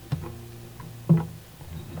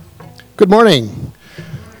Good morning.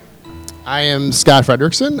 I am Scott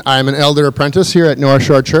Fredrickson. I'm an elder apprentice here at North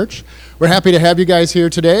Shore Church. We're happy to have you guys here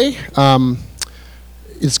today.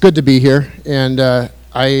 It's good to be here, and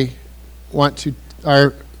our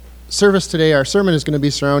service today, our sermon is going to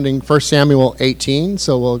be surrounding 1 Samuel 18,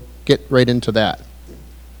 so we'll get right into that.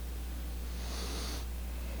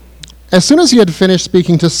 As soon as he had finished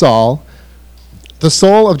speaking to Saul, the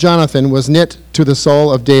soul of Jonathan was knit to the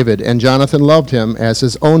soul of David, and Jonathan loved him as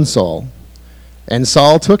his own soul. And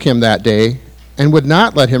Saul took him that day, and would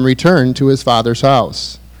not let him return to his father's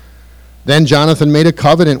house. Then Jonathan made a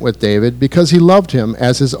covenant with David, because he loved him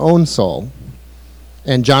as his own soul.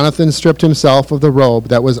 And Jonathan stripped himself of the robe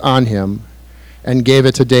that was on him, and gave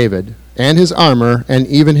it to David, and his armor, and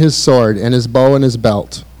even his sword, and his bow, and his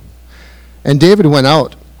belt. And David went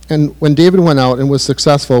out. And when David went out and was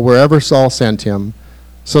successful wherever Saul sent him,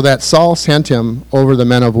 so that Saul sent him over the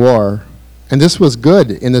men of war, and this was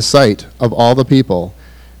good in the sight of all the people,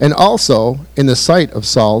 and also in the sight of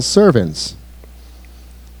Saul's servants.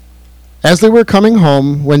 As they were coming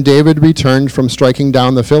home, when David returned from striking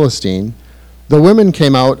down the Philistine, the women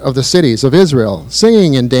came out of the cities of Israel,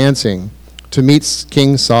 singing and dancing, to meet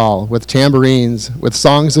King Saul, with tambourines, with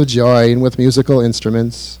songs of joy, and with musical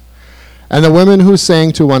instruments. And the women who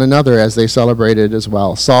sang to one another as they celebrated as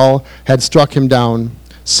well. Saul has struck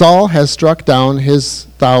down his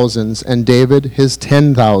thousands, and David his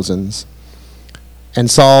 10,000s. And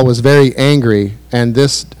Saul was very angry, and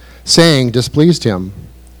this saying displeased him.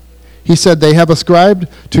 He said, "They have ascribed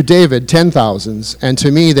to David 10,000s, and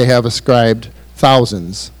to me they have ascribed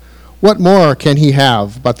thousands. What more can he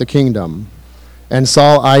have but the kingdom?" And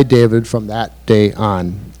Saul eyed David from that day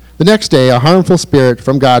on. The next day, a harmful spirit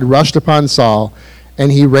from God rushed upon Saul,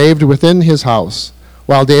 and he raved within his house,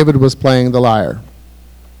 while David was playing the lyre,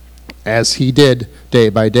 as he did day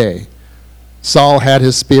by day. Saul had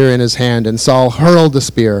his spear in his hand, and Saul hurled the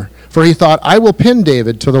spear, for he thought, "I will pin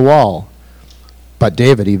David to the wall." But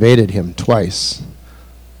David evaded him twice.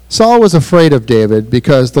 Saul was afraid of David,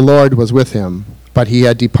 because the Lord was with him, but he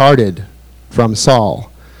had departed from Saul.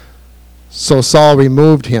 So Saul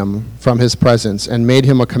removed him from his presence and made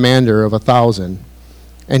him a commander of 1,000.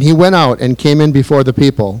 And he went out and came in before the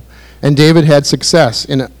people. And David had success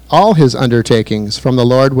in all his undertakings, for the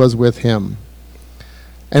Lord was with him.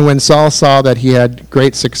 And when Saul saw that he had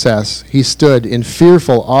great success, he stood in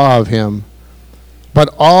fearful awe of him.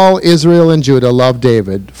 But all Israel and Judah loved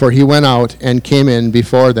David, for he went out and came in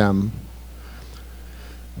before them.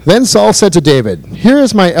 Then Saul said to David, "Here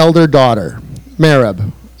is my elder daughter,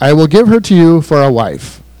 Merab. I will give her to you for a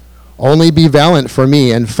wife. Only be valiant for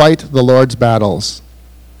me and fight the Lord's battles."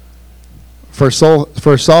 For Saul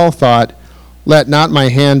thought, "Let not my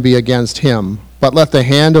hand be against him, but let the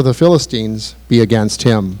hand of the Philistines be against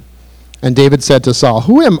him." And David said to Saul,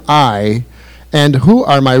 "Who am I, and who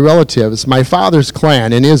are my relatives, my father's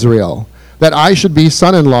clan in Israel, that I should be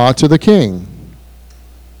son-in-law to the king?"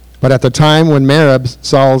 But at the time when Merab,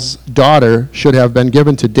 Saul's daughter, should have been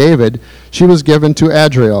given to David, she was given to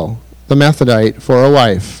Adriel, the Methodite, for a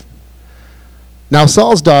wife. Now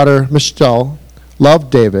Saul's daughter, Michal,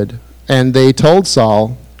 loved David, and they told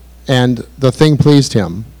Saul, and the thing pleased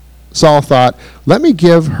him. Saul thought, "Let me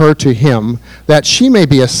give her to him, that she may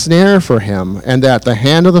be a snare for him, and that the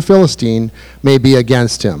hand of the Philistine may be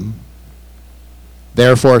against him."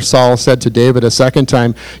 Therefore Saul said to David a second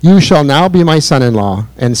time, "You shall now be my son-in-law."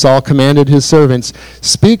 And Saul commanded his servants,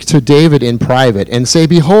 "Speak to David in private, and say,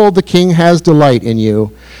 'Behold, the king has delight in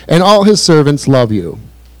you, and all his servants love you.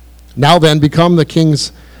 Now then, become the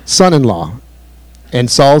king's son-in-law.'" And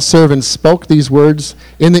Saul's servants spoke these words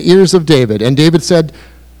in the ears of David. And David said,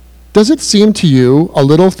 "Does it seem to you a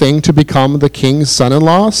little thing to become the king's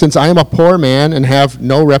son-in-law, since I am a poor man and have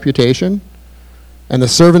no reputation?" And the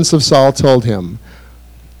servants of Saul told him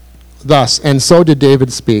thus, and so did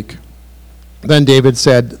David speak. Then David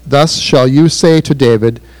said, "Thus shall you say to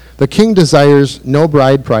David, 'The king desires no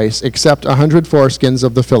bride price except 100 foreskins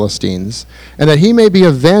of the Philistines, and that he may be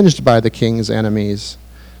avenged by the king's enemies.'"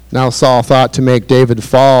 Now Saul thought to make David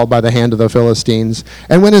fall by the hand of the Philistines.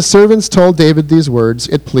 And when his servants told David these words,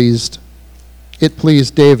 it pleased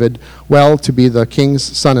David well to be the king's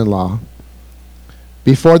son-in-law.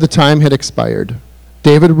 Before the time had expired,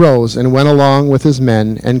 David rose and went along with his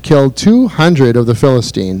men and killed 200 of the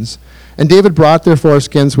Philistines. And David brought their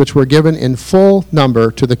foreskins, which were given in full number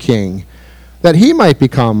to the king, that he might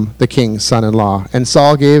become the king's son-in-law. And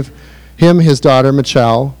Saul gave him his daughter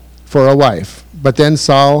Michal for a wife. But then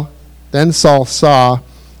Saul saw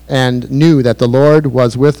and knew that the Lord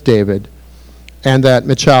was with David, and that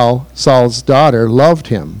Michal, Saul's daughter, loved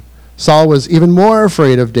him. Saul was even more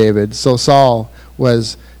afraid of David, so Saul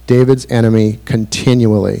was David's enemy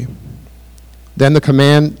continually. Then the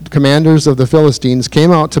commanders of the Philistines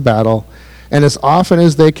came out to battle, and as often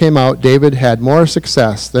as they came out, David had more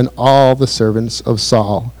success than all the servants of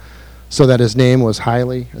Saul, so that his name was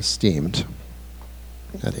highly esteemed.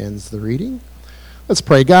 That ends the reading. Let's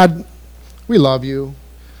pray. God, we love you.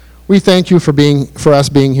 We thank you for us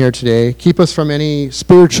being here today. Keep us from any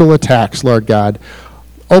spiritual attacks, Lord God.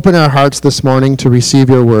 Open our hearts this morning to receive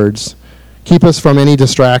your words. Keep us from any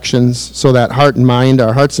distractions so that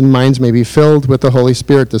our hearts and minds may be filled with the Holy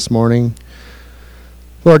Spirit this morning.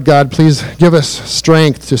 Lord God, please give us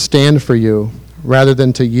strength to stand for you rather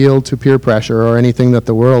than to yield to peer pressure or anything that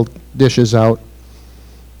the world dishes out.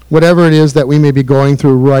 Whatever it is that we may be going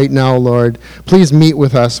through right now, Lord, please meet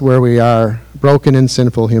with us where we are, broken and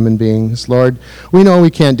sinful human beings. Lord, we know we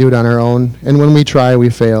can't do it on our own, and when we try, we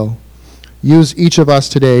fail. Use each of us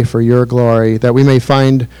today for your glory, that we may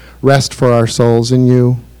find rest for our souls in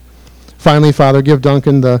you. Finally, Father, give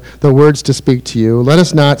Duncan the words to speak to you. Let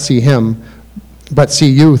us not see him, but see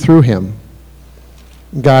you through him.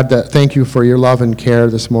 God, thank you for your love and care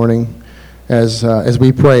this morning as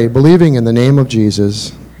we pray, believing in the name of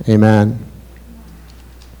Jesus. Amen.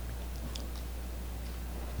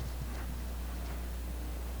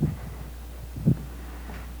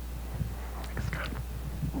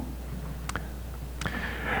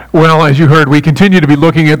 Well, as you heard, we continue to be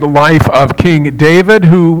looking at the life of King David,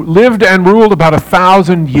 who lived and ruled about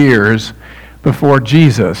 1,000 years before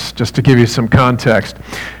Jesus, just to give you some context.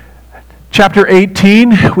 Chapter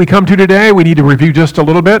 18 we come to today. We need to review just a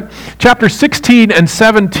little bit. Chapter 16 and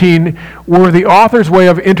 17 were the author's way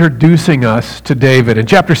of introducing us to David. In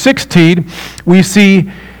chapter 16, we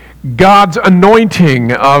see God's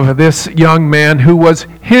anointing of this young man who was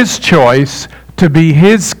his choice to be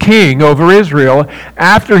his king over Israel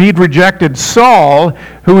after he'd rejected Saul,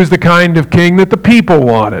 who was the kind of king that the people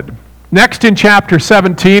wanted. Next, in chapter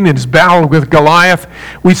 17, in his battle with Goliath,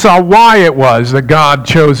 we saw why it was that God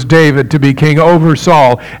chose David to be king over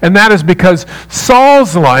Saul. And that is because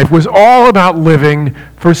Saul's life was all about living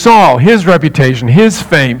for Saul, his reputation, his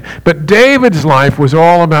fame. But David's life was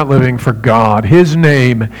all about living for God, his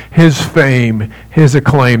name, his fame, his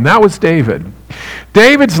acclaim. That was David.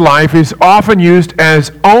 David's life is often used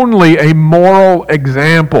as only a moral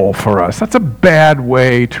example for us. That's a bad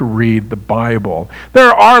way to read the Bible.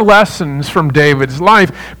 There are lessons from David's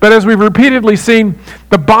life, but as we've repeatedly seen,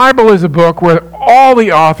 the Bible is a book where all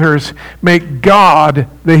the authors make God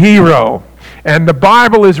the hero. And the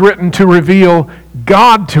Bible is written to reveal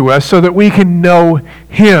God to us so that we can know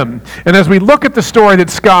him. And as we look at the story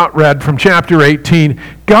that Scott read from chapter 18,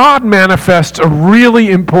 God manifests a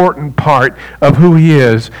really important part of who he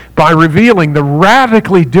is by revealing the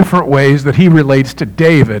radically different ways that he relates to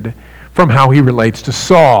David from how he relates to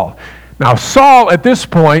Saul. Now, Saul, at this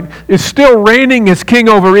point, is still reigning as king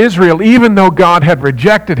over Israel, even though God had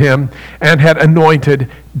rejected him and had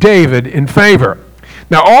anointed David in favor.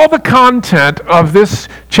 Now, all the content of this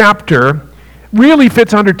chapter really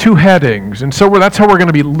fits under two headings, and so that's how we're going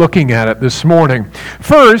to be looking at it this morning.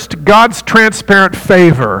 First, God's transparent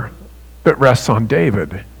favor that rests on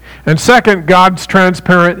David. And second, God's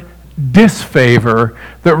transparent disfavor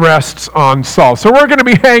that rests on Saul. So we're going to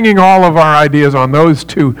be hanging all of our ideas on those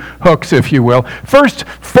two hooks, if you will. First,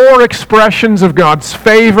 4 expressions of God's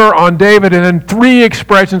favor on David, and then 3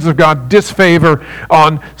 expressions of God's disfavor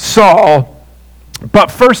on Saul.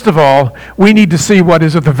 But first of all, we need to see what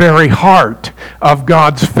is at the very heart of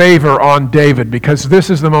God's favor on David, because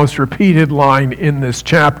this is the most repeated line in this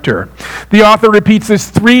chapter. The author repeats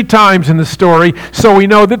this 3 times in the story, so we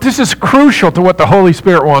know that this is crucial to what the Holy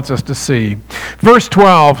Spirit wants us to see. Verse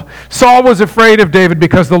 12, Saul was afraid of David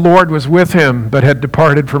because the Lord was with him, but had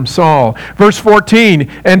departed from Saul. Verse 14,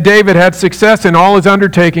 and David had success in all his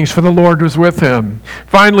undertakings, for the Lord was with him.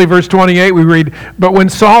 Finally, verse 28, we read, but when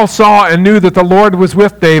Saul saw and knew that the Lord was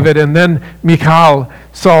with David, and then Michal,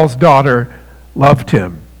 Saul's daughter, loved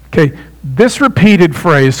him. Okay, this repeated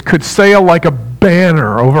phrase could sail like a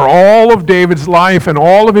banner over all of David's life and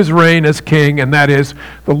all of his reign as king, and that is,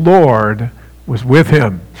 the Lord was with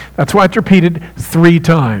him. That's why it's repeated 3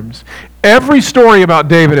 times. Every story about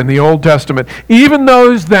David in the Old Testament, even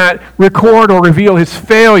those that record or reveal his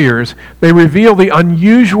failures, they reveal the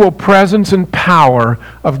unusual presence and power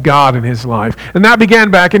of God in his life. And that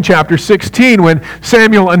began back in chapter 16 when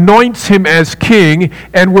Samuel anoints him as king,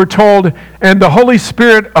 and we're told, and the Holy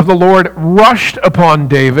Spirit of the Lord rushed upon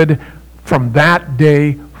David from that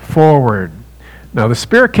day forward. Now, the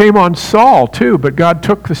Spirit came on Saul, too, but God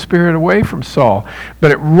took the Spirit away from Saul.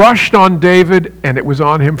 But it rushed on David, and it was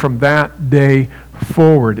on him from that day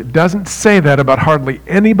forward. It doesn't say that about hardly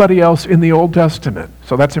anybody else in the Old Testament.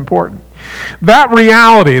 So that's important. That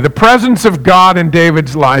reality, the presence of God in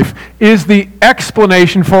David's life, is the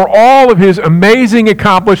explanation for all of his amazing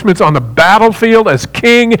accomplishments on the battlefield as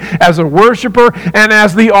king, as a worshiper, and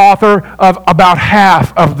as the author of about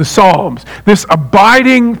half of the Psalms. This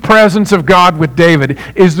abiding presence of God with David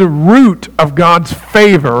is the root of God's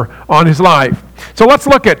favor on his life. So let's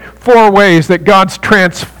look at 4 ways that God's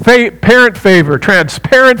transparent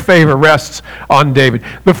favor rests on David.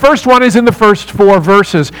 The first one is in the first 4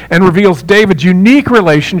 verses and reveals David's unique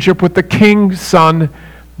relationship with the king's son,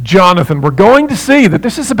 Jonathan. We're going to see that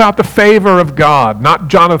this is about the favor of God, not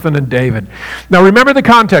Jonathan and David. Now remember the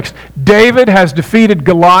context. David has defeated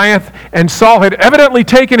Goliath, and Saul had evidently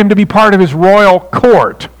taken him to be part of his royal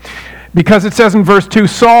court. Because it says in verse 2,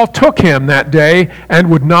 Saul took him that day and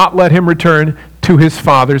would not let him return to his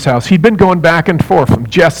father's house. He'd been going back and forth from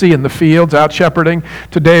Jesse in the fields out shepherding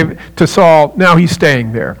to Saul. Now he's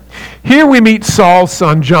staying there. Here we meet Saul's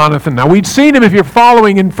son Jonathan. Now we'd seen him, if you're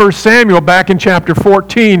following, in 1 Samuel back in chapter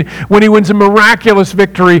 14 when he wins a miraculous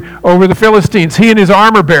victory over the Philistines. He and his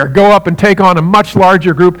armor bearer go up and take on a much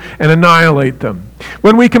larger group and annihilate them.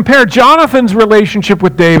 When we compare Jonathan's relationship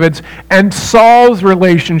with David's and Saul's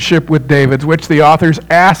relationship with David's, which the author's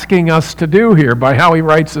asking us to do here by how he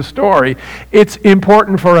writes the story, it's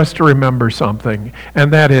important for us to remember something,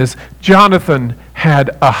 and that is Jonathan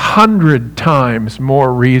had 100 times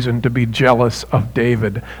more reason to be jealous of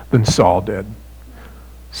David than Saul did.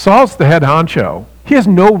 Saul's the head honcho. He has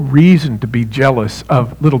no reason to be jealous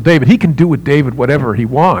of little David. He can do with David whatever he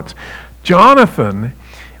wants. Jonathan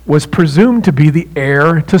was presumed to be the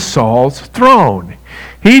heir to Saul's throne.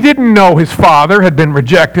 He didn't know his father had been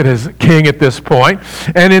rejected as king at this point.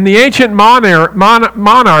 And in the ancient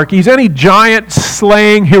monarchies, any giant,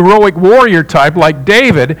 slaying, heroic warrior type like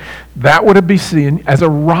David, that would have been seen as a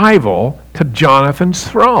rival to Jonathan's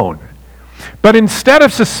throne. But instead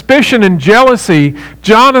of suspicion and jealousy,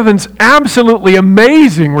 Jonathan's absolutely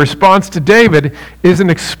amazing response to David is an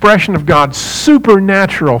expression of God's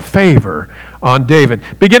supernatural favor on David.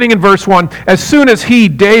 Beginning in verse 1, as soon as he,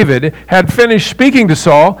 David, had finished speaking to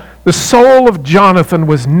Saul, the soul of Jonathan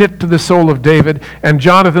was knit to the soul of David, and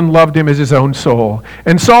Jonathan loved him as his own soul.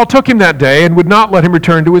 And Saul took him that day and would not let him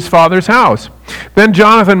return to his father's house. Then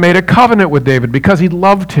Jonathan made a covenant with David because he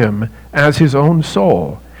loved him as his own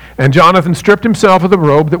soul. And Jonathan stripped himself of the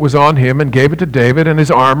robe that was on him and gave it to David, and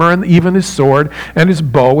his armor, and even his sword, and his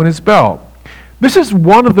bow, and his belt. This is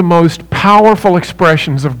one of the most powerful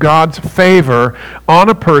expressions of God's favor on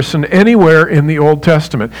a person anywhere in the Old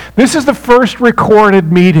Testament. This is the first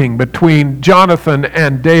recorded meeting between Jonathan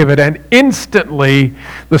and David, and instantly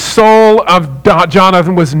the soul of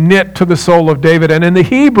Jonathan was knit to the soul of David. And in the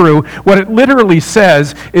Hebrew, what it literally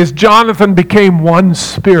says is Jonathan became one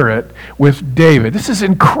spirit with David. This is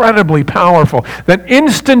incredibly powerful. That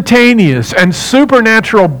instantaneous and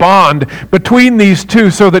supernatural bond between these two,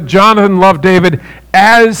 so that Jonathan loved David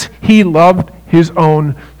as he loved his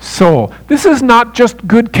own soul. This is not just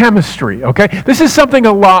good chemistry, okay? This is something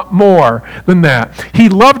a lot more than that. He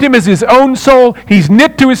loved him as his own soul. He's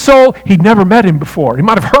knit to his soul. He'd never met him before. He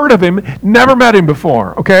might have heard of him, never met him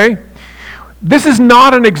before, okay? This is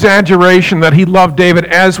not an exaggeration that he loved David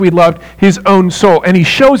as we loved his own soul. And he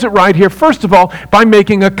shows it right here, first of all, by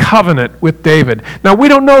making a covenant with David. Now, we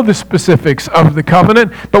don't know the specifics of the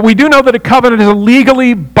covenant, but we do know that a covenant is a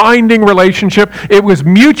legally binding relationship. It was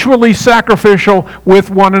mutually sacrificial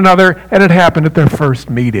with one another, and it happened at their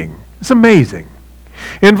first meeting. It's amazing.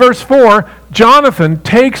 In verse 4, Jonathan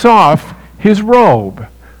takes off his robe,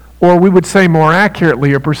 or we would say more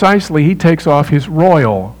accurately or precisely, he takes off his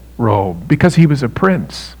royal robe, because he was a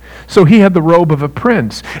prince. So he had the robe of a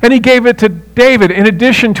prince. And he gave it to David in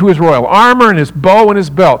addition to his royal armor and his bow and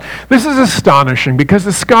his belt. This is astonishing because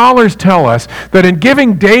the scholars tell us that in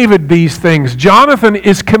giving David these things, Jonathan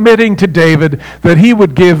is committing to David that he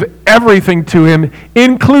would give everything to him,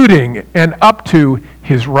 including and up to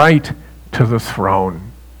his right to the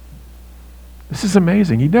throne. This is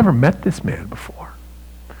amazing. He'd never met this man before.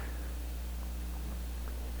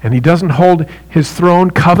 And he doesn't hold his throne,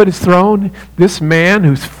 covet his throne. This man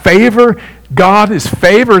whose favor, his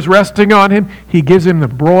favor is resting on him, he gives him the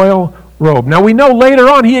royal robe. Now we know later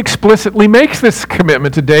on he explicitly makes this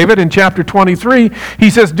commitment to David. In chapter 23, he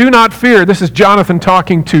says, "Do not fear." This is Jonathan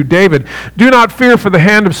talking to David. "Do not fear, for the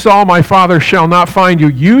hand of Saul my father shall not find you.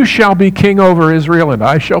 You shall be king over Israel, and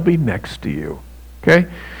I shall be next to you." Okay?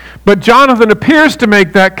 But Jonathan appears to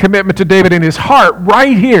make that commitment to David in his heart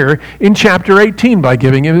right here in chapter 18 by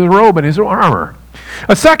giving him his robe and his armor.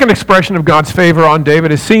 A second expression of God's favor on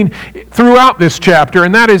David is seen throughout this chapter,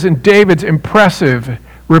 and that is in David's impressive,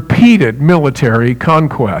 repeated military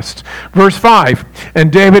conquests. Verse 5,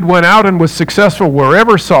 "And David went out and was successful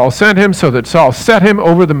wherever Saul sent him, so that Saul set him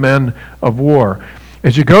over the men of war."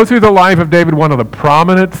 As you go through the life of David, one of the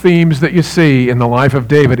prominent themes that you see in the life of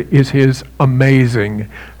David is his amazing,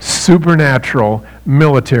 supernatural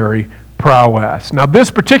military prowess. Now,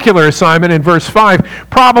 this particular assignment in verse 5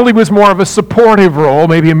 probably was more of a supportive role,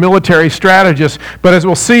 maybe a military strategist, but as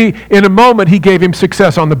we'll see in a moment, he gave him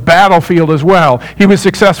success on the battlefield as well. He was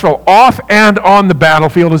successful off and on the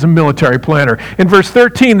battlefield as a military planner. In verse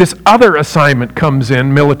 13, this other assignment comes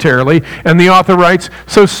in militarily, and the author writes,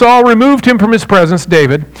 "So Saul removed him from his presence,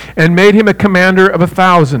 David, and made him a commander of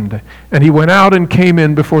 1,000. And he went out and came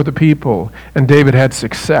in before the people, and David had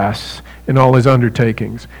success in all his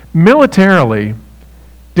undertakings." Militarily,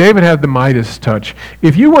 David had the Midas touch.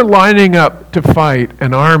 If you were lining up to fight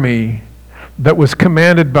an army that was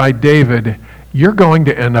commanded by David, you're going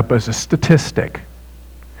to end up as a statistic.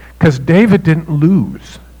 Because David didn't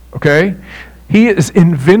lose, okay? He is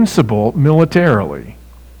invincible militarily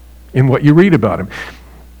in what you read about him.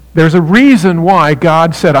 There's a reason why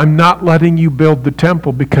God said, "I'm not letting you build the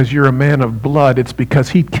temple because you're a man of blood." It's because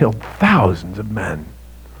he killed thousands of men.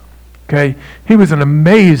 Okay? He was an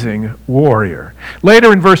amazing warrior.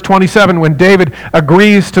 Later in verse 27, when David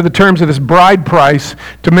agrees to the terms of this bride price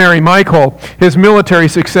to marry Michal, his military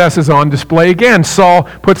success is on display again. Saul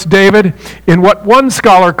puts David in what one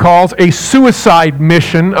scholar calls a suicide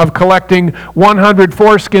mission of collecting 100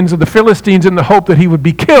 foreskins of the Philistines in the hope that he would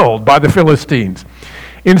be killed by the Philistines.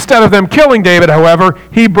 Instead of them killing David, however,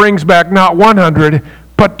 he brings back not 100,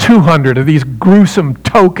 but 200 of these gruesome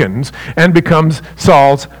tokens and becomes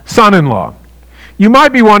Saul's son-in-law. You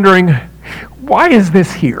might be wondering, why is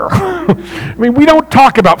this here? I mean, we don't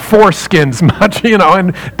talk about foreskins much, and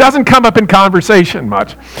it doesn't come up in conversation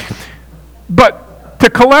much. But to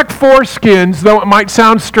collect foreskins, though it might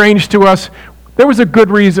sound strange to us, there was a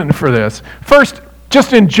good reason for this. First,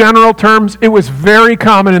 just in general terms, it was very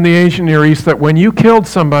common in the ancient Near East that when you killed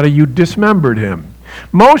somebody, you dismembered him.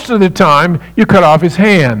 Most of the time, you cut off his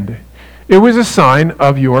hand. It was a sign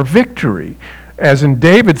of your victory. As in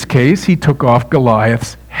David's case, he took off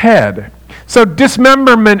Goliath's head. So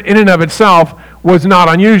dismemberment in and of itself was not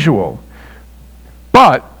unusual.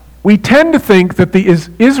 But we tend to think that the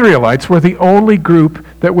Israelites were the only group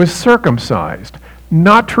that was circumcised.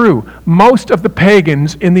 Not true. Most of the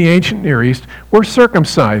pagans in the ancient Near East were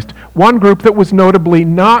circumcised. One group that was notably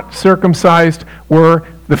not circumcised were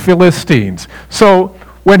the Philistines. So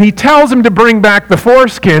when he tells him to bring back the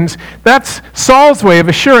foreskins, that's Saul's way of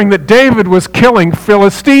assuring that David was killing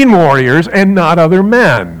Philistine warriors and not other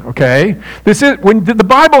men, okay? This is when the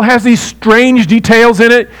Bible has these strange details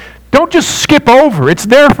in it, don't just skip over. It's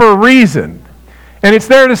there for a reason. And it's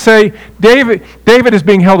there to say David is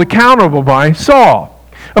being held accountable by Saul.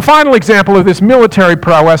 A final example of this military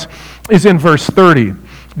prowess is in verse 30.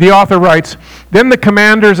 The author writes, "Then the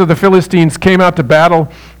commanders of the Philistines came out to battle,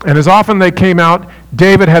 and as often they came out,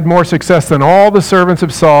 David had more success than all the servants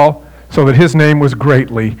of Saul, so that his name was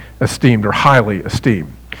greatly esteemed," or highly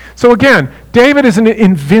esteemed. So again, David is an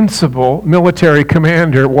invincible military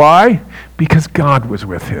commander. Why? Because God was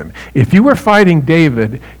with him. If you were fighting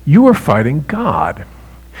David, you were fighting God.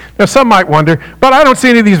 Now, some might wonder, but I don't see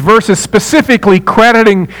any of these verses specifically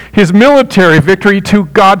crediting his military victory to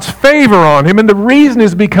God's favor on him. And the reason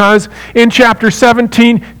is because in chapter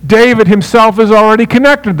 17, David himself has already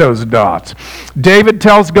connected those dots. David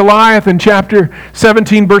tells Goliath in chapter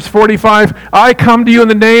 17, verse 45, "I come to you in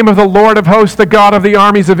the name of the Lord of hosts, the God of the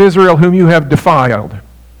armies of Israel, whom you have defiled."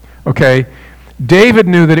 Okay? David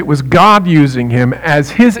knew that it was God using him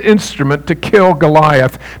as his instrument to kill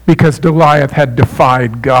Goliath because Goliath had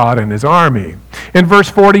defied God and his army. In verse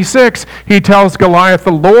 46, he tells Goliath,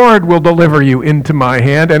 "The Lord will deliver you into my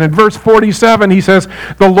hand." And in verse 47, he says,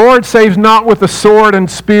 "The Lord saves not with the sword and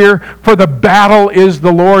spear, for the battle is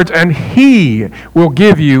the Lord's, and he will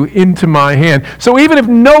give you into my hand." So even if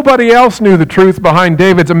nobody else knew the truth behind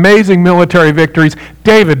David's amazing military victories,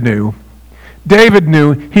 David knew. David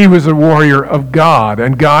knew he was a warrior of God,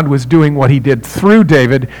 and God was doing what he did through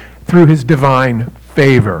David, through his divine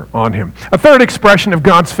favor on him. A third expression of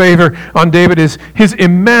God's favor on David is his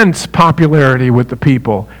immense popularity with the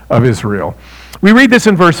people of Israel. We read this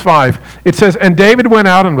in verse 5. It says, "And David went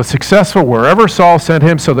out and was successful wherever Saul sent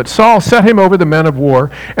him, so that Saul set him over the men of war.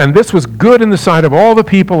 And this was good in the sight of all the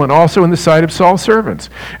people and also in the sight of Saul's servants.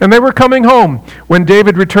 And they were coming home. When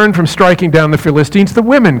David returned from striking down the Philistines, the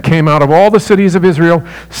women came out of all the cities of Israel,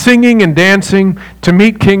 singing and dancing to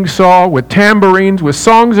meet King Saul with tambourines, with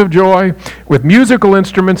songs of joy, with musical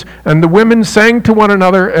instruments. And the women sang to one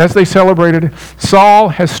another as they celebrated, 'Saul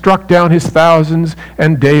has struck down his thousands,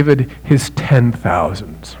 and David his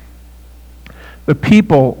 10,000s.'" The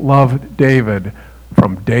people loved David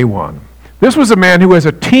from day one. This was a man who as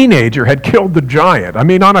a teenager had killed the giant. I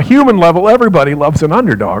mean, on a human level, everybody loves an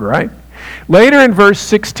underdog, right? Later in verse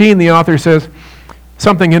 16, the author says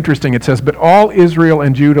something interesting. It says, "But all Israel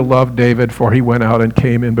and Judah loved David, for he went out and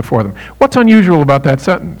came in before them." What's unusual about that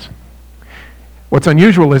sentence? What's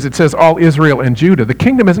unusual is it says all Israel and Judah. The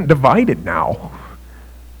kingdom isn't divided now.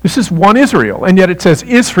 This is one Israel, and yet it says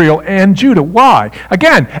Israel and Judah. Why?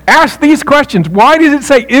 Again, ask these questions. Why does it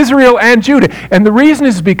say Israel and Judah? And the reason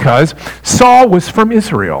is because Saul was from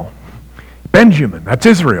Israel. Benjamin, that's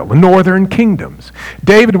Israel, the northern kingdoms.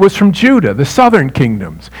 David was from Judah, the southern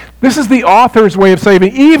kingdoms. This is the author's way of saying,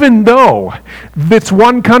 even though it's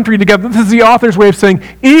one country together, this is the author's way of saying,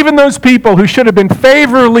 even those people who should have been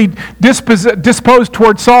favorably disposed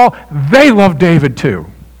towards Saul, they loved David too.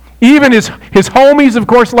 Even his homies, of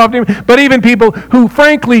course, loved him, but even people who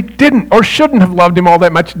frankly didn't or shouldn't have loved him all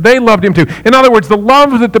that much, they loved him too. In other words, the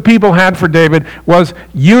love that the people had for David was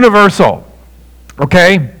universal.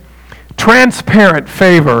 Okay? Transparent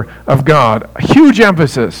favor of God. A huge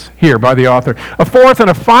emphasis here by the author. A fourth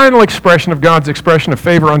and a final expression of God's expression of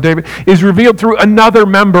favor on David is revealed through another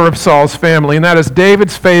member of Saul's family, and that is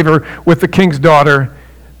David's favor with the king's daughter,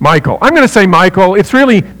 Michal. I'm going to say Michal. It's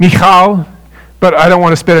really Michal, but I don't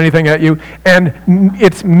want to spit anything at you. And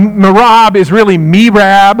it's Merab is really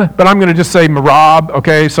Merab, but I'm going to just say Merab,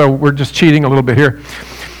 okay? So we're just cheating a little bit here.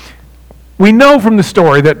 We know from the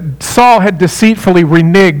story that Saul had deceitfully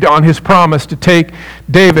reneged on his promise to take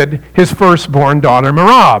David, his firstborn daughter,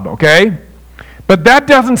 Merab, okay? But that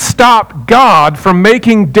doesn't stop God from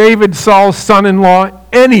making David Saul's son-in-law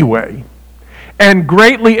anyway, and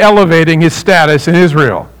greatly elevating his status in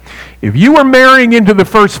Israel. If you were marrying into the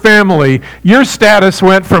first family, your status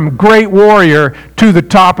went from great warrior to the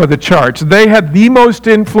top of the charts. They had the most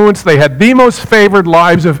influence, they had the most favored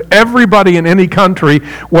lives of everybody in any country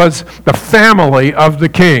was the family of the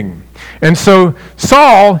king. And so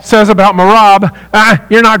Saul says about Merab,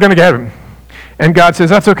 you're not going to get him. And God says,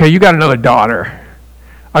 that's okay, you got another daughter.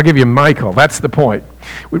 I'll give you Michal. That's the point.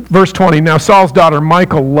 Verse 20, now Saul's daughter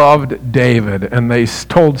Michal loved David, and they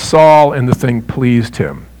told Saul, and the thing pleased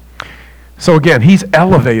him. So again, he's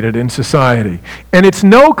elevated in society. And it's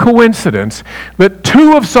no coincidence that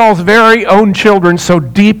two of Saul's very own children so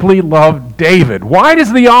deeply loved David. Why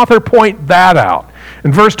does the author point that out?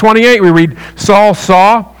 In verse 28, we read, Saul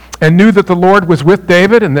saw and knew that the Lord was with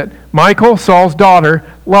David and that Michal, Saul's daughter,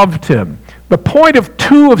 loved him. The point of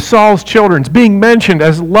two of Saul's children being mentioned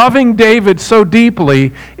as loving David so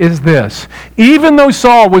deeply is this. Even though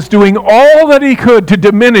Saul was doing all that he could to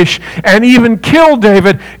diminish and even kill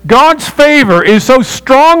David, God's favor is so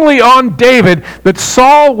strongly on David that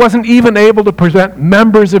Saul wasn't even able to prevent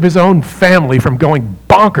members of his own family from going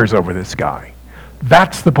bonkers over this guy.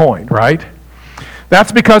 That's the point, right?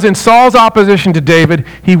 That's because in Saul's opposition to David,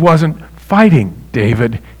 he wasn't fighting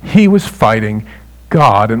David, he was fighting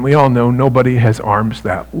God, and we all know nobody has arms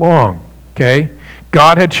that long, okay?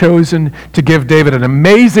 God had chosen to give David an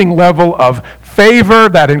amazing level of favor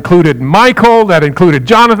that included Michal, that included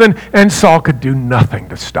Jonathan, and Saul could do nothing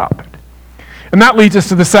to stop it. And that leads us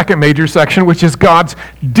to the second major section, which is God's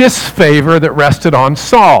disfavor that rested on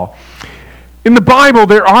Saul. In the Bible,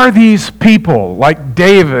 there are these people like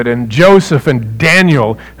David and Joseph and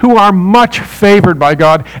Daniel who are much favored by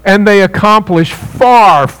God, and they accomplish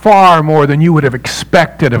far, far more than you would have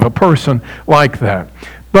expected of a person like that.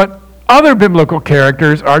 But other biblical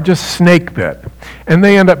characters are just snake bit, and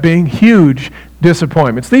they end up being huge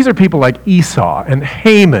disappointments. These are people like Esau and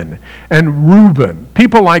Haman and Reuben,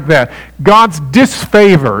 people like that. God's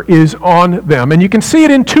disfavor is on them. And you can see it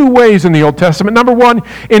in two ways in the Old Testament. Number one,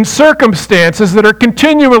 in circumstances that are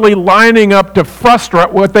continually lining up to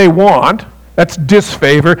frustrate what they want. That's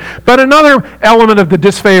disfavor. But another element of the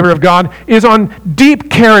disfavor of God is on deep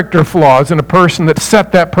character flaws in a person that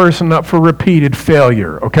set that person up for repeated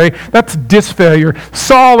failure. Okay? That's disfavor.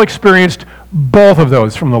 Saul experienced both of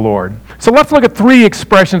those from the Lord. So let's look at three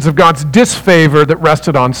expressions of God's disfavor that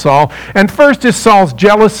rested on Saul. And first is Saul's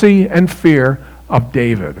jealousy and fear of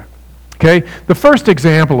David. Okay? The first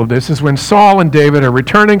example of this is when Saul and David are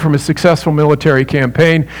returning from a successful military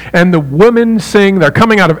campaign, and the women sing. They're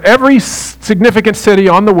coming out of every significant city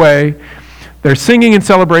on the way. They're singing in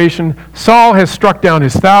celebration. Saul has struck down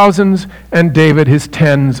his thousands, and David his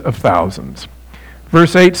tens of thousands.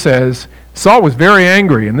 Verse 8 says, Saul was very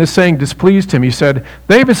angry, and this saying displeased him. He said,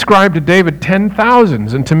 they've ascribed to David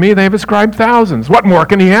 10,000s, and to me they've ascribed thousands. What more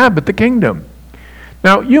can he have but the kingdom?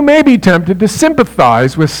 Now, you may be tempted to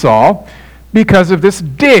sympathize with Saul because of this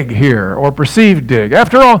dig here, or perceived dig.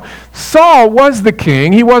 After all, Saul was the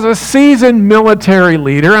king. He was a seasoned military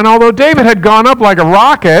leader, and although David had gone up like a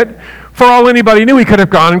rocket, for all anybody knew, he could have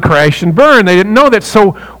gone and crashed and burned. They didn't know that.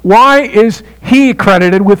 So why is he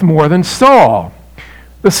credited with more than Saul?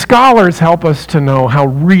 The scholars help us to know how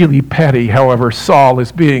really petty, however, Saul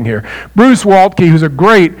is being here. Bruce Waltke, who's a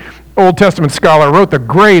great Old Testament scholar, wrote the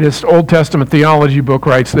greatest Old Testament theology book,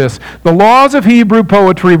 writes this: the laws of Hebrew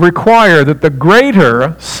poetry require that the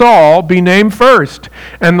greater Saul be named first,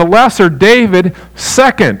 and the lesser David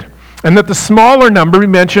second, and that the smaller number be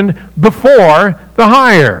mentioned before the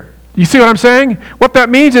higher. You see what I'm saying? What that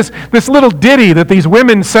means is this little ditty that these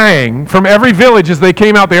women sang from every village as they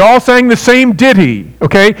came out, they all sang the same ditty,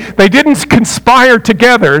 okay? They didn't conspire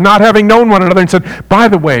together, not having known one another, and said, by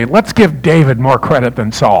the way, let's give David more credit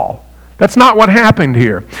than Saul. That's not what happened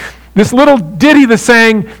here. This little ditty they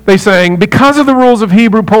sang, because of the rules of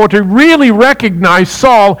Hebrew poetry, really recognized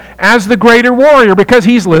Saul as the greater warrior because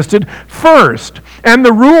he's listed first. And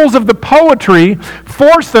the rules of the poetry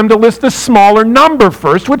forced them to list the smaller number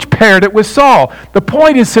first, which paired it with Saul. The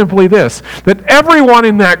point is simply this, that everyone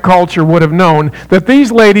in that culture would have known that these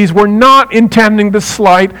ladies were not intending to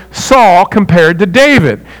slight Saul compared to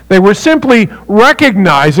David. They were simply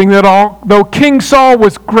recognizing that although King Saul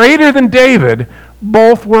was greater than David,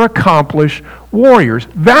 both were accomplished warriors.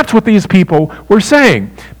 That's what these people were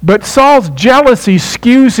saying. But Saul's jealousy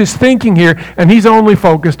skews his thinking here, and he's only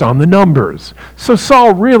focused on the numbers. So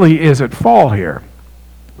Saul really is at fault here.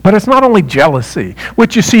 But it's not only jealousy,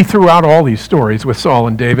 which you see throughout all these stories with Saul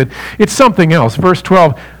and David. It's something else. Verse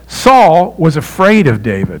 12, Saul was afraid of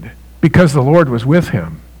David because the Lord was with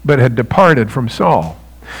him, but had departed from Saul.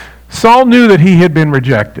 Saul knew that he had been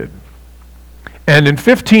rejected. And in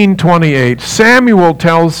 15:28, Samuel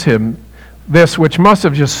tells him this, which must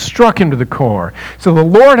have just struck him to the core. So the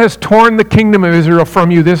Lord has torn the kingdom of Israel from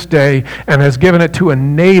you this day and has given it to a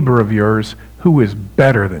neighbor of yours who is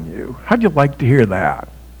better than you. How'd you like to hear that?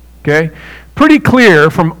 Okay? Pretty clear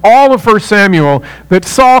from all of 1 Samuel that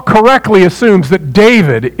Saul correctly assumes that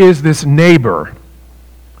David is this neighbor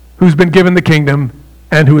who's been given the kingdom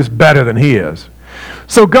and who is better than he is.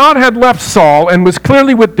 So God had left Saul and was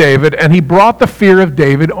clearly with David, and he brought the fear of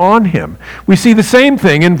David on him. We see the same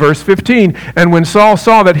thing in verse 15. And when Saul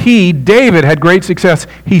saw that he, David, had great success,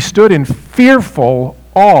 he stood in fearful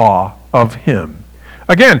awe of him.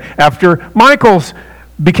 Again, after Michal's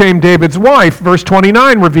became David's wife, verse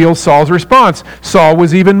 29 reveals Saul's response. Saul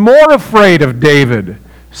was even more afraid of David.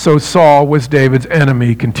 So Saul was David's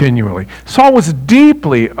enemy continually. Saul was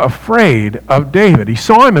deeply afraid of David. He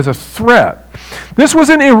saw him as a threat. This was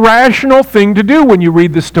an irrational thing to do when you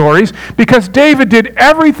read the stories, because David did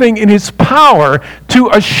everything in his power to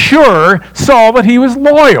assure Saul that he was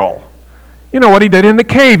loyal. You know what he did in the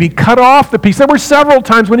cave? He cut off the piece. There were several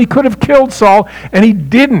times when he could have killed Saul, and he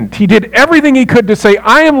didn't. He did everything he could to say,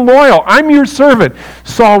 I am loyal. I'm your servant.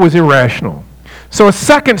 Saul was irrational. So a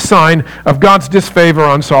second sign of God's disfavor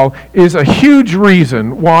on Saul is a huge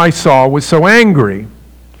reason why Saul was so angry.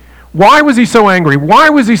 Why was he so angry? Why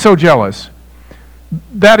was he so jealous?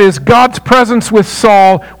 That is, God's presence with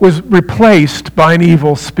Saul was replaced by an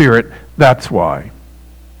evil spirit. That's why.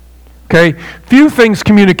 Okay? Few things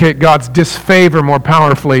communicate God's disfavor more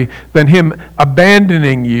powerfully than him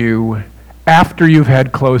abandoning you after you've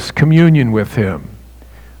had close communion with him.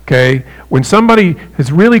 Okay? When somebody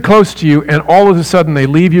is really close to you and all of a sudden they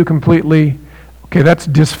leave you completely, okay, that's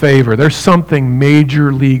disfavor. There's something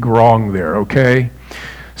major league wrong there, okay?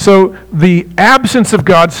 So the absence of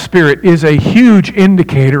God's Spirit is a huge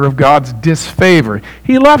indicator of God's disfavor.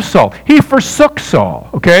 He left Saul. He forsook Saul,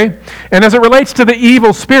 okay? And as it relates to the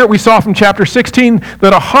evil spirit, we saw from chapter 16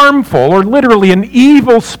 that a harmful, or literally an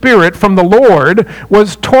evil spirit from the Lord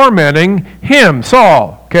was tormenting him,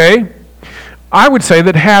 Saul, okay? I would say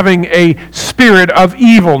that having a spirit of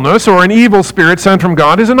evilness or an evil spirit sent from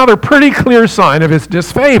God is another pretty clear sign of his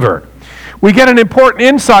disfavor. We get an important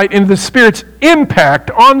insight into the Spirit's impact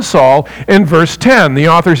on Saul in verse 10. The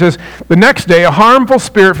author says, the next day a harmful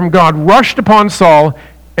spirit from God rushed upon Saul,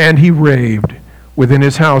 and he raved. within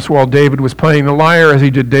his house while David was playing the lyre as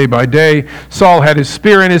he did day by day. Saul had his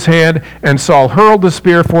spear in his hand, and Saul hurled the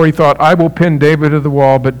spear, for he thought, I will pin David to the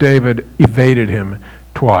wall, but David evaded him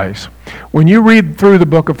twice. When you read through the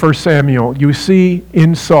book of 1 Samuel, you see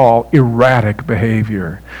in Saul erratic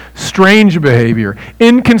behavior, strange behavior,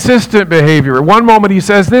 inconsistent behavior. One moment he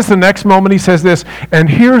says this, the next moment he says this, and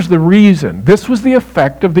here's the reason. This was the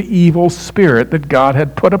effect of the evil spirit that God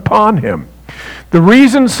had put upon him. The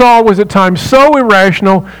reason Saul was at times so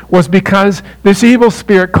irrational was because this evil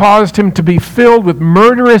spirit caused him to be filled with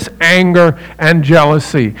murderous anger and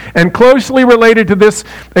jealousy. And closely related to this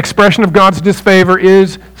expression of God's disfavor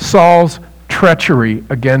is Saul's treachery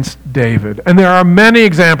against David. And there are many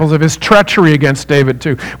examples of his treachery against David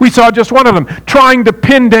too. We saw just one of them. Trying to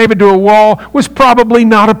pin David to a wall was probably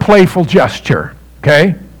not a playful gesture.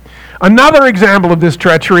 Okay? Another example of this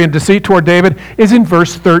treachery and deceit toward David is in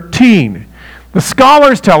verse 13. The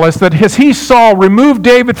scholars tell us that as he, Saul, removed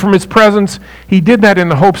David from his presence, he did that in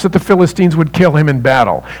the hopes that the Philistines would kill him in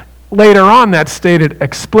battle. Later on, that's stated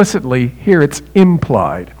explicitly. Here it's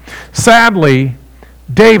implied. Sadly,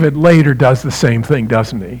 David later does the same thing,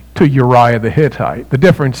 doesn't he, to Uriah the Hittite. The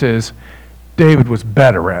difference is David was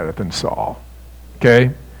better at it than Saul.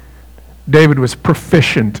 Okay? David was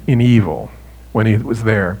proficient in evil when he was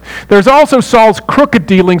there. There's also Saul's crooked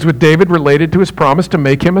dealings with David related to his promise to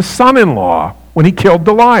make him a son-in-law when he killed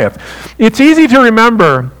Goliath. It's easy to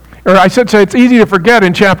remember, or I should say it's easy to forget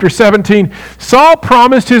in chapter 17, Saul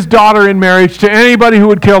promised his daughter in marriage to anybody who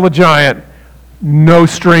would kill the giant. No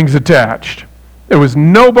strings attached. There was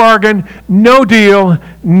no bargain, no deal,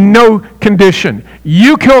 no condition.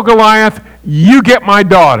 You kill Goliath, you get my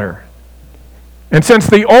daughter. And since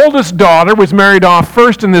the oldest daughter was married off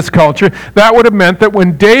first in this culture, that would have meant that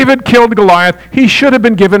when David killed Goliath, he should have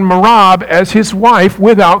been given Merab as his wife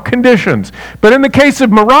without conditions. But in the case of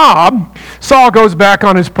Merab, Saul goes back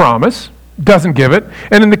on his promise, doesn't give it.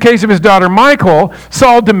 And in the case of his daughter Michal,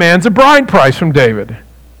 Saul demands a bride price from David.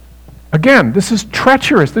 Again, this is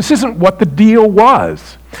treacherous. This isn't what the deal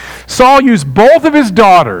was. Saul used both of his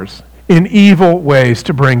daughters in evil ways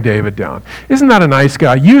to bring David down. Isn't that a nice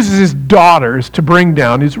guy? Uses his daughters to bring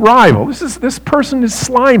down his rival. This person is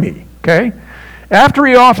slimy, okay? After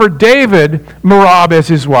he offered David Merab as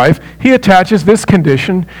his wife, he attaches this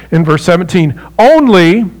condition in verse 17.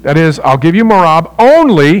 Only, that is, I'll give you Merab,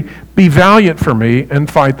 only be valiant for me and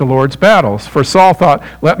fight the Lord's battles. For Saul thought,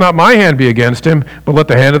 let not my hand be against him, but let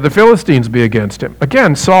the hand of the Philistines be against him.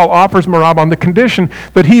 Again, Saul offers Merab on the condition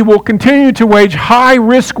that he will continue to wage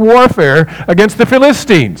high-risk warfare against the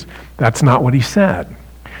Philistines. That's not what he said.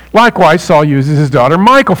 Likewise, Saul uses his daughter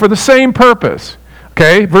Michal for the same purpose.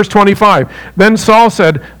 Okay, verse 25. Then Saul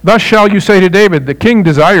said, thus shall you say to David, the king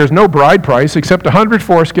desires no bride price except 100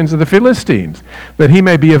 foreskins of the Philistines, that he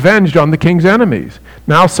may be avenged on the king's enemies.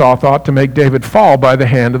 Now Saul thought to make David fall by the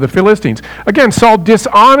hand of the Philistines. Again, Saul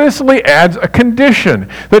dishonestly adds a condition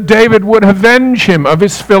that David would avenge him of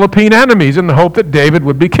his Philippine enemies in the hope that David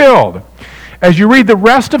would be killed. As you read the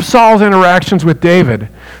rest of Saul's interactions with David,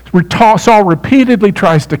 Saul repeatedly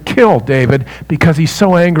tries to kill David because he's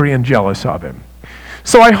so angry and jealous of him.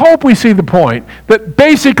 So I hope we see the point that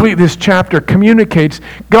basically this chapter communicates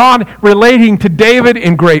God relating to David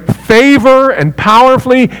in great favor and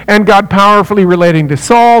powerfully, and God powerfully relating to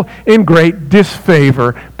Saul in great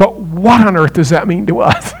disfavor. But what on earth does that mean to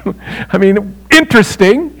us? I mean,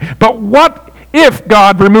 interesting, but what if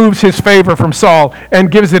God removes his favor from Saul and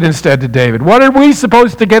gives it instead to David? What are we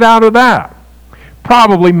supposed to get out of that?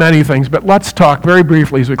 Probably many things, but let's talk very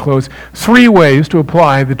briefly as we close. 3 ways to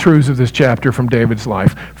apply the truths of this chapter from David's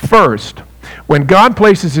life. First, when God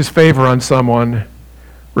places his favor on someone,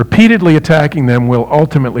 repeatedly attacking them will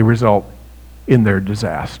ultimately result in their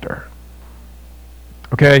disaster.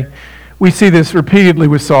 Okay? We see this repeatedly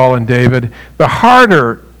with Saul and David. The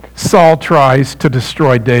harder Saul tries to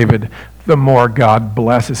destroy David, the more God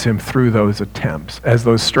blesses him through those attempts, as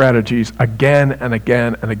those strategies again and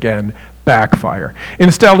again and again backfire.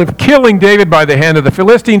 Instead of killing David by the hand of the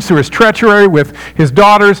Philistines through his treachery with his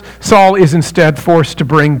daughters, Saul is instead forced to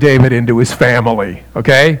bring David into his family,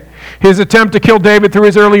 okay? His attempt to kill David through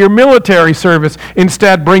his earlier military service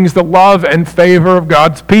instead brings the love and favor of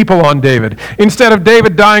God's people on David. Instead of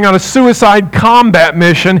David dying on a suicide combat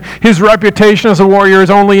mission, his reputation as a warrior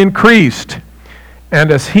is only increased.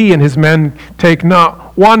 And as he and his men take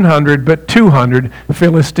not 100 but 200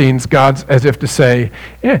 Philistines, God's as if to say,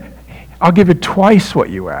 yeah, I'll give you twice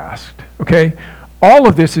what you asked, okay? All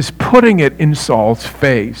of this is putting it in Saul's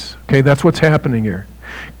face, okay? That's what's happening here.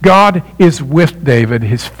 God is with David.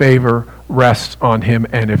 His favor rests on him.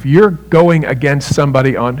 And if you're going against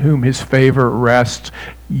somebody on whom his favor rests,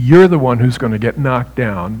 you're the one who's going to get knocked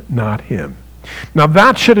down, not him. Now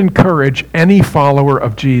that should encourage any follower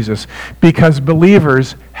of Jesus, because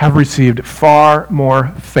believers have received far more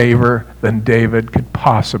favor than David could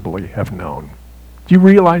possibly have known. Do you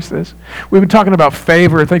realize this? We've been talking about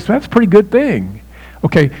favor and things, but that's a pretty good thing.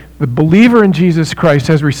 Okay, the believer in Jesus Christ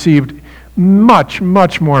has received much,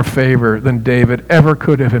 much more favor than David ever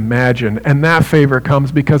could have imagined. And that favor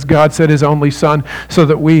comes because God sent his only son so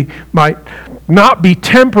that we might not be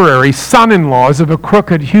temporary son-in-laws of a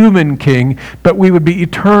crooked human king, but we would be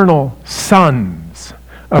eternal sons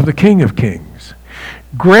of the King of Kings.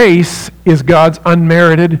 Grace is God's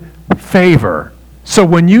unmerited favor. So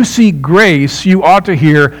when you see grace, you ought to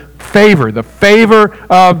hear favor, the favor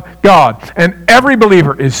of God. And every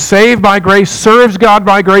believer is saved by grace, serves God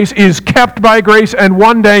by grace, is kept by grace, and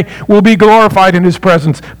one day will be glorified in his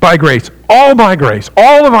presence by grace. All by grace.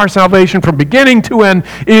 All of our salvation from beginning to end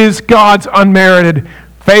is God's unmerited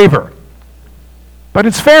favor. But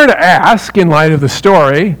it's fair to ask, in light of the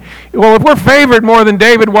story, well, if we're favored more than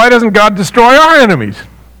David, why doesn't God destroy our enemies?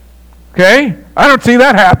 Okay? I don't see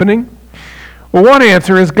that happening. Well, one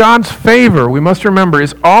answer is God's favor, we must remember,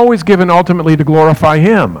 is always given ultimately to glorify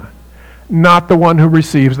him, not the one who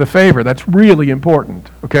receives the favor. That's really important,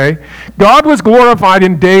 okay? God was glorified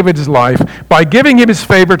in David's life by giving him his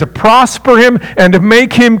favor to prosper him and to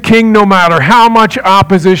make him king no matter how much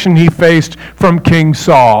opposition he faced from King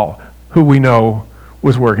Saul, who we know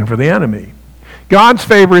was working for the enemy. God's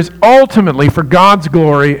favor is ultimately for God's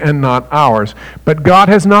glory and not ours. But God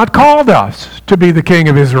has not called us to be the king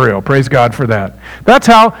of Israel. Praise God for that. That's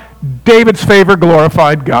how David's favor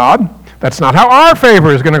glorified God. That's not how our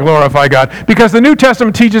favor is going to glorify God. Because the New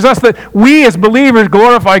Testament teaches us that we as believers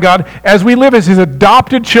glorify God as we live as his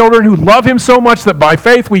adopted children who love him so much that by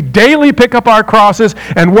faith we daily pick up our crosses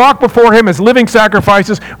and walk before him as living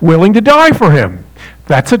sacrifices, willing to die for him.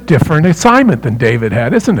 That's a different assignment than David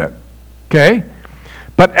had, isn't it? Okay?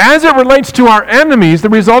 But as it relates to our enemies, the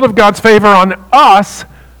result of God's favor on us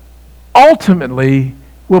ultimately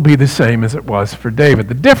will be the same as it was for David.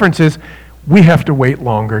 The difference is we have to wait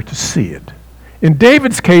longer to see it. In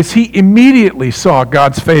David's case, he immediately saw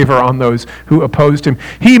God's favor on those who opposed him.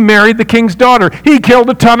 He married the king's daughter. He killed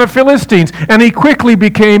a ton of Philistines, and he quickly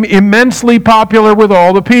became immensely popular with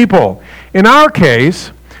all the people. In our case,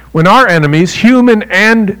 when our enemies, human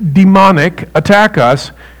and demonic, attack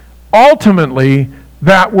us, ultimately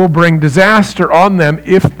that will bring disaster on them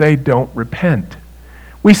if they don't repent.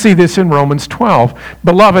 We see this in Romans 12.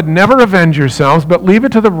 Beloved, never avenge yourselves, but leave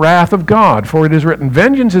it to the wrath of God. For it is written,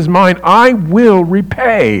 vengeance is mine, I will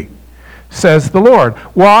repay, says the Lord.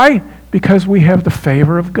 Why? Because we have the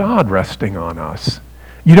favor of God resting on us.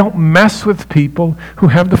 You don't mess with people who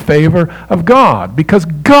have the favor of God, because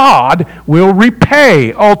God will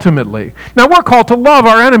repay ultimately. Now, we're called to love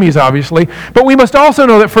our enemies, obviously, but we must also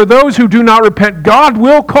know that for those who do not repent, God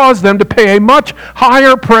will cause them to pay a much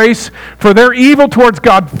higher price for their evil towards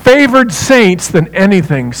God-favored saints than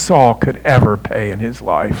anything Saul could ever pay in his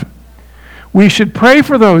life. We should pray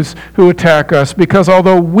for those who attack us, because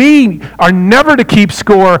although we are never to keep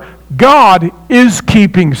score, God is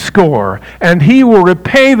keeping score, and he will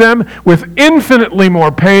repay them with infinitely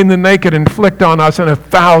more pain than they could inflict on us in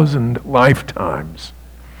 1,000 lifetimes.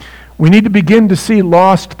 We need to begin to see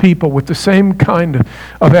lost people with the same kind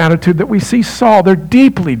of attitude that we see Saul. They're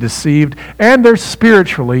deeply deceived, and they're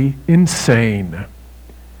spiritually insane.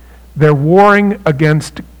 They're warring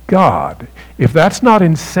against God. If that's not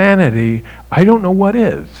insanity, I don't know what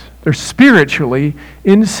is. They're spiritually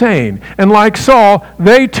insane. And like Saul,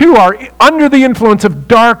 they too are under the influence of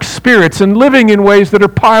dark spirits and living in ways that are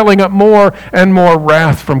piling up more and more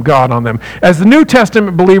wrath from God on them. As the New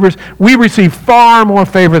Testament believers, we receive far more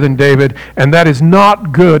favor than David, and that is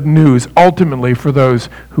not good news ultimately for those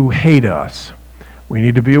who hate us. We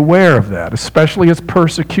need to be aware of that, especially as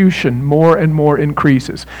persecution more and more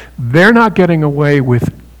increases. They're not getting away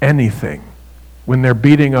with anything when they're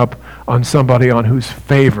beating up on somebody on whose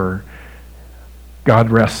favor God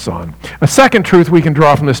rests on. A second truth we can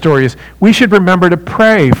draw from this story is we should remember to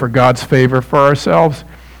pray for God's favor for ourselves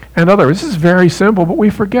and others. This is very simple, but we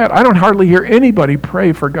forget. I don't hardly hear anybody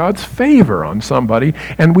pray for God's favor on somebody,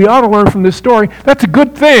 and we ought to learn from this story that's a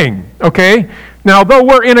good thing, okay? Now, though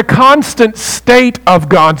we're in a constant state of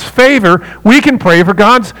God's favor, we can pray for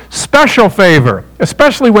God's special favor,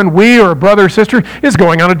 especially when we or a brother or sister is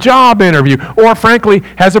going on a job interview, or frankly,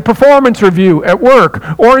 has a performance review at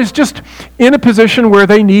work, or is just in a position where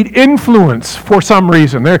they need influence for some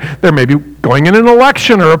reason. They're maybe going in an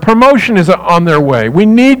election or a promotion is on their way. We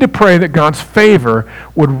need to pray that God's favor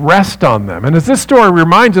would rest on them. And as this story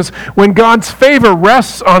reminds us, when God's favor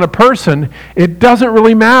rests on a person, it doesn't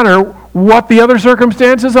really matter what the other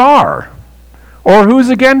circumstances are or who's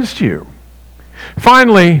against you.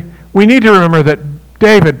 Finally, we need to remember that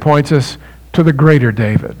David points us to the greater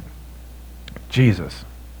David, Jesus.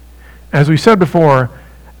 As we said before,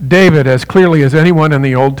 David, as clearly as anyone in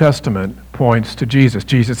the Old Testament, points to Jesus.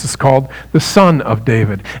 Jesus is called the Son of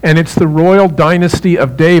David, and it's the royal dynasty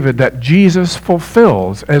of David that Jesus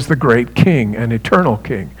fulfills as the great king and eternal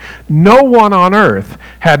king. No one on earth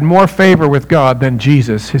had more favor with God than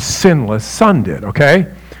Jesus, his sinless son, did,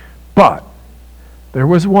 okay? But there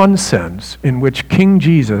was one sense in which King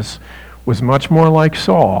Jesus was much more like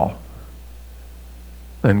Saul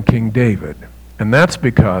than King David, and that's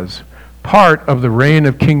because part of the reign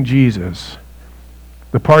of King Jesus,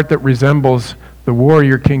 the part that resembles the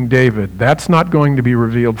warrior King David, that's not going to be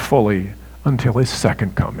revealed fully until his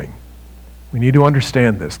second coming. We need to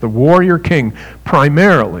understand this. The warrior king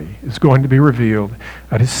primarily is going to be revealed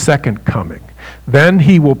at his second coming. Then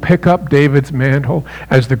he will pick up David's mantle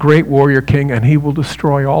as the great warrior king, and he will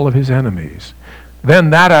destroy all of his enemies.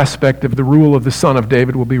 Then that aspect of the rule of the Son of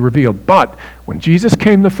David will be revealed. But when Jesus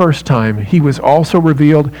came the first time, he was also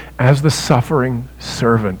revealed as the suffering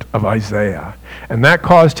servant of Isaiah. And that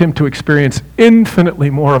caused him to experience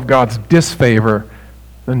infinitely more of God's disfavor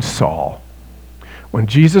than Saul. When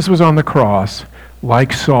Jesus was on the cross,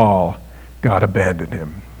 like Saul, God abandoned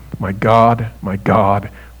him. My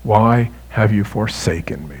God, why have you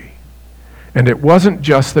forsaken me? And it wasn't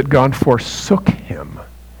just that God forsook him.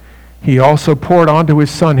 He also poured onto his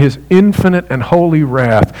Son his infinite and holy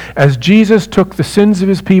wrath as Jesus took the sins of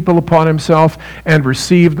his people upon himself and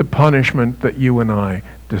received the punishment that you and I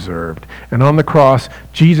deserved. And on the cross,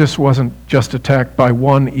 Jesus wasn't just attacked by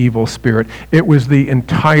one evil spirit. It was the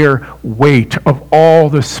entire weight of all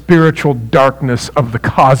the spiritual darkness of the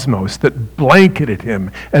cosmos that blanketed him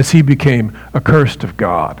as he became accursed of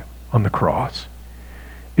God on the cross.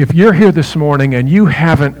 If you're here this morning and you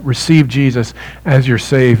haven't received Jesus as your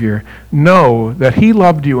Savior, know that he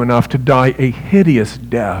loved you enough to die a hideous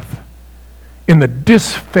death in the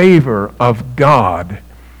disfavor of God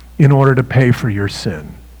in order to pay for your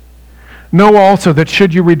sin. Know also that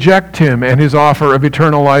should you reject him and his offer of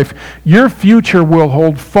eternal life, your future will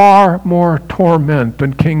hold far more torment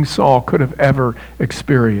than King Saul could have ever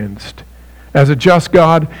experienced. As a just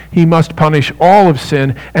God, he must punish all of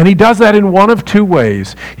sin, and he does that in one of two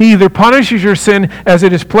ways. He either punishes your sin as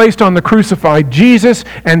it is placed on the crucified Jesus,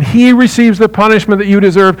 and he receives the punishment that you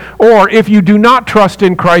deserve, or if you do not trust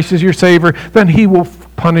in Christ as your Savior, then he will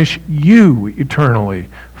punish you eternally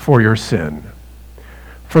for your sin.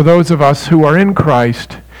 For those of us who are in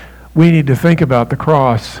Christ, we need to think about the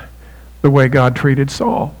cross the way God treated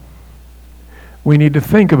Saul. We need to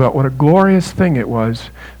think about what a glorious thing it was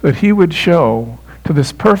that he would show to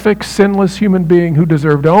this perfect, sinless human being who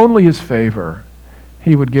deserved only his favor.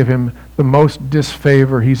 He would give him the most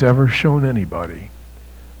disfavor he's ever shown anybody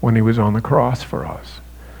when he was on the cross for us.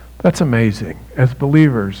 That's amazing. As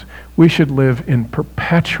believers, we should live in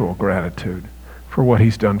perpetual gratitude for what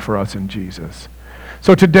he's done for us in Jesus.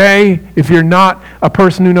 So today, if you're not a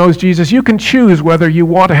person who knows Jesus, you can choose whether you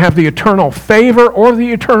want to have the eternal favor or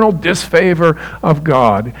the eternal disfavor of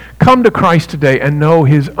God. Come to Christ today and know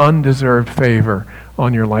his undeserved favor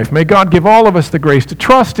on your life. May God give all of us the grace to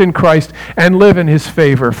trust in Christ and live in his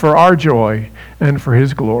favor for our joy and for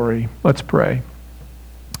his glory. Let's pray.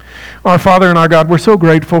 Our Father and our God, we're so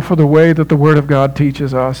grateful for the way that the Word of God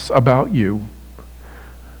teaches us about you.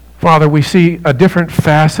 Father, we see a different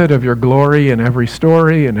facet of your glory in every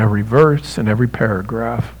story, in every verse, in every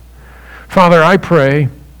paragraph. Father, I pray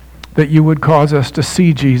that you would cause us to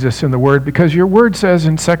see Jesus in the Word, because your Word says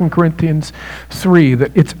in 2 Corinthians 3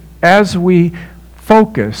 that it's as we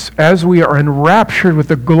focus, as we are enraptured with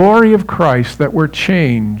the glory of Christ, that we're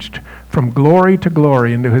changed from glory to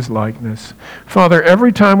glory into his likeness. Father,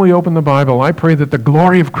 every time we open the Bible, I pray that the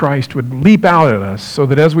glory of Christ would leap out at us so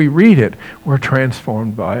that as we read it, we're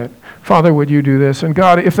transformed by it. Father, would you do this? And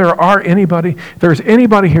God, if there's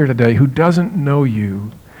anybody here today who doesn't know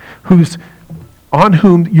you, on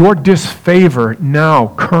whom your disfavor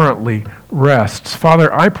now currently rests,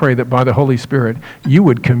 Father, I pray that by the Holy Spirit, you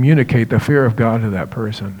would communicate the fear of God to that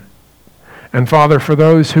person. And Father, for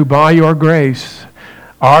those who by your grace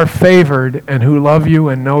are favored and who love you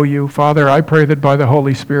and know you. Father, I pray that by the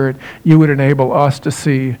Holy Spirit you would enable us to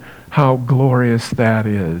see how glorious that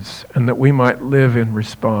is, and that we might live in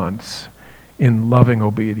response, in loving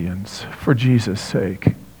obedience, for Jesus'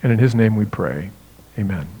 sake. And in his name we pray.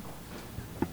 Amen.